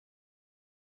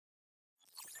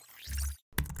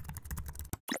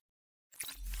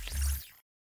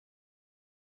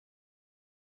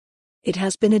It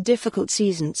has been a difficult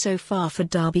season so far for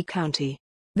Derby County.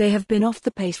 They have been off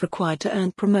the pace required to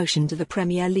earn promotion to the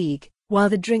Premier League, while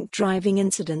the drink-driving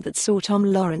incident that saw Tom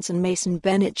Lawrence and Mason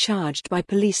Bennett charged by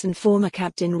police and former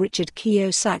captain Richard Keogh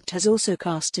sacked has also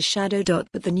cast a shadow.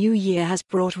 But the new year has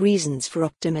brought reasons for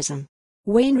optimism.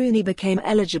 Wayne Rooney became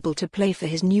eligible to play for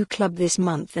his new club this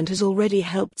month and has already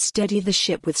helped steady the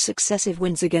ship with successive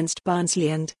wins against Barnsley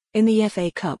and, in the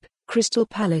FA Cup, Crystal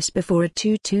Palace before a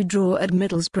 2-2 draw at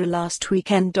Middlesbrough last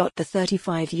weekend. The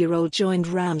 35-year-old joined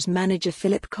Rams manager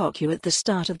Phillip Cocu at the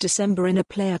start of December in a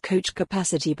player-coach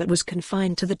capacity but was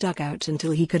confined to the dugout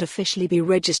until he could officially be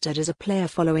registered as a player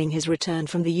following his return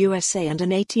from the USA and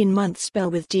an 18-month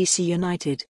spell with DC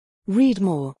United. Read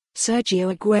more.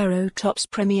 Sergio Aguero tops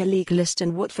Premier League list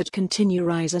and Watford continue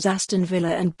rise as Aston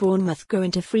Villa and Bournemouth go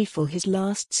into freefall. His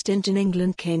last stint in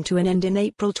England came to an end in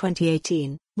April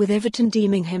 2018, with Everton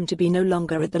deeming him to be no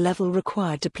longer at the level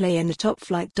required to play in the top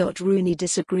flight. Rooney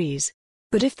disagrees.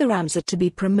 But if the Rams are to be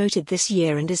promoted this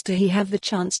year and He have the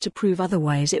chance to prove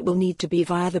otherwise, it will need to be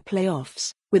via the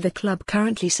playoffs, with the club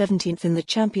currently 17th in the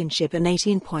Championship and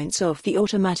 18 points off the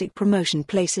automatic promotion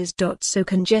places.So.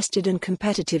 Congested and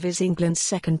competitive is England's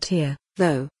second tier,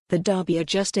 though, the Derby are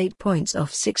just 8 points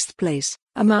off 6th place,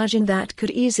 a margin that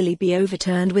could easily be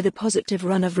overturned with a positive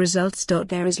run of results.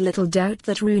 There is little doubt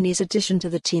that Rooney's addition to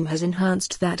the team has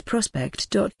enhanced that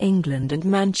prospect.England and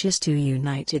Manchester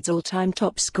United's all-time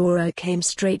top scorer came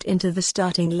straight into the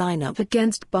starting lineup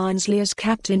against Barnsley as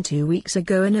captain 2 weeks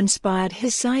ago and inspired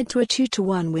his side to a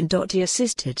 2-1 win. He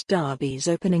assisted Derby's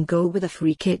opening goal with a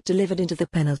free kick delivered into the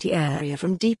penalty area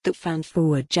from deep that found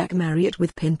forward Jack Marriott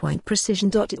with pinpoint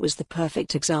precision. It was the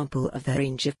perfect example of the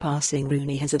range of passing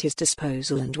Rooney has at his disposal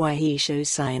and why he shows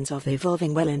signs of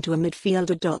evolving well into a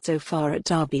midfielder. So far at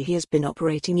Derby he has been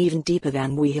operating even deeper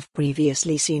than we have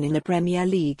previously seen in the Premier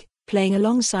League, playing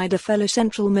alongside a fellow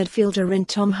central midfielder in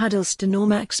Tom Huddlestone or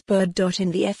Max Bird.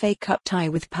 In the FA Cup tie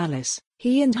with Palace,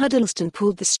 he and Huddlestone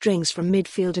pulled the strings from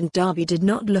midfield and Derby did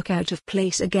not look out of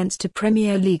place against a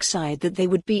Premier League side that they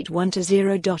would beat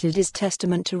 1-0. It is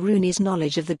testament to Rooney's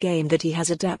knowledge of the game that he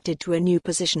has adapted to a new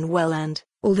position well and,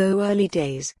 although early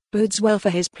days, bodes well for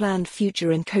his planned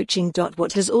future in coaching.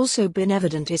 What has also been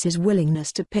evident is his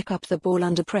willingness to pick up the ball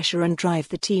under pressure and drive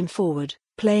the team forward,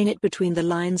 playing it between the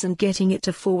lines and getting it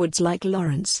to forwards like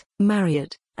Lawrence,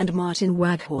 Marriott, and Martin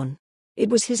Waghorn. It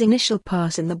was his initial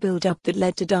pass in the build-up that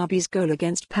led to Derby's goal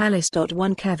against Palace.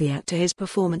 One caveat to his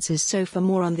performances. So for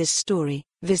more on this story,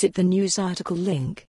 visit the news article link.